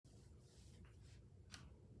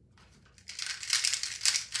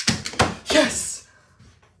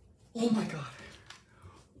Oh my god.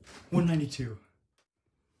 192.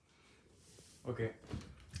 Okay,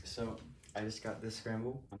 so I just got this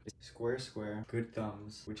scramble. Square, good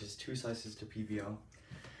thumbs, which is 2 slices to PBL.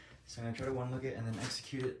 So I'm gonna try to one look it and then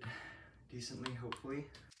execute it decently, hopefully.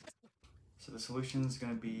 So the solution is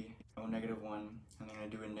gonna be -1, and I'm gonna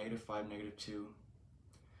do a -5, -2.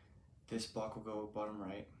 This block will go bottom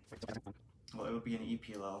right. Well, it'll be an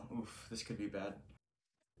EPLL. Oof, this could be bad.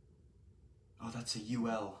 Oh, that's a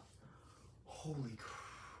UL. Holy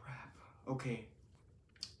crap. Okay,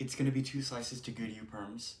 it's gonna be 2 slices to good U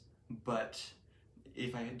perms, but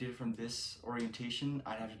if I did it from this orientation,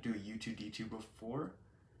 I'd have to do a U2 D2 before.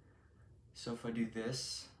 So if I do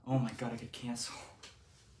this, oh my god, I could cancel.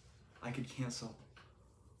 I could cancel.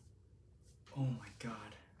 Oh my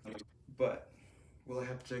god. But will I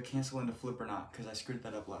have to cancel into flip or not? Because I screwed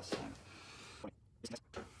that up last time.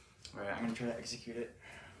 Alright, I'm gonna try to execute it.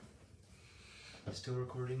 Still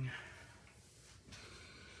recording.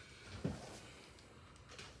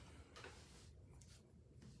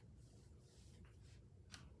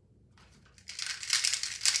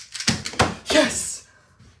 Yes!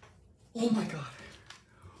 Oh my god.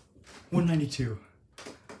 192.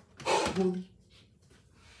 Holy.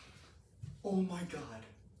 Oh my god.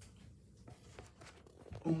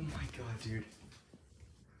 Oh my god, dude.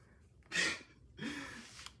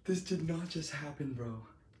 This did not just happen, bro.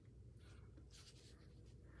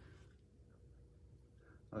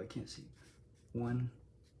 Oh, I can't see. 1,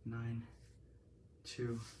 9,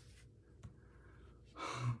 2.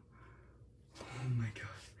 Oh my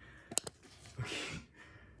god. Okay.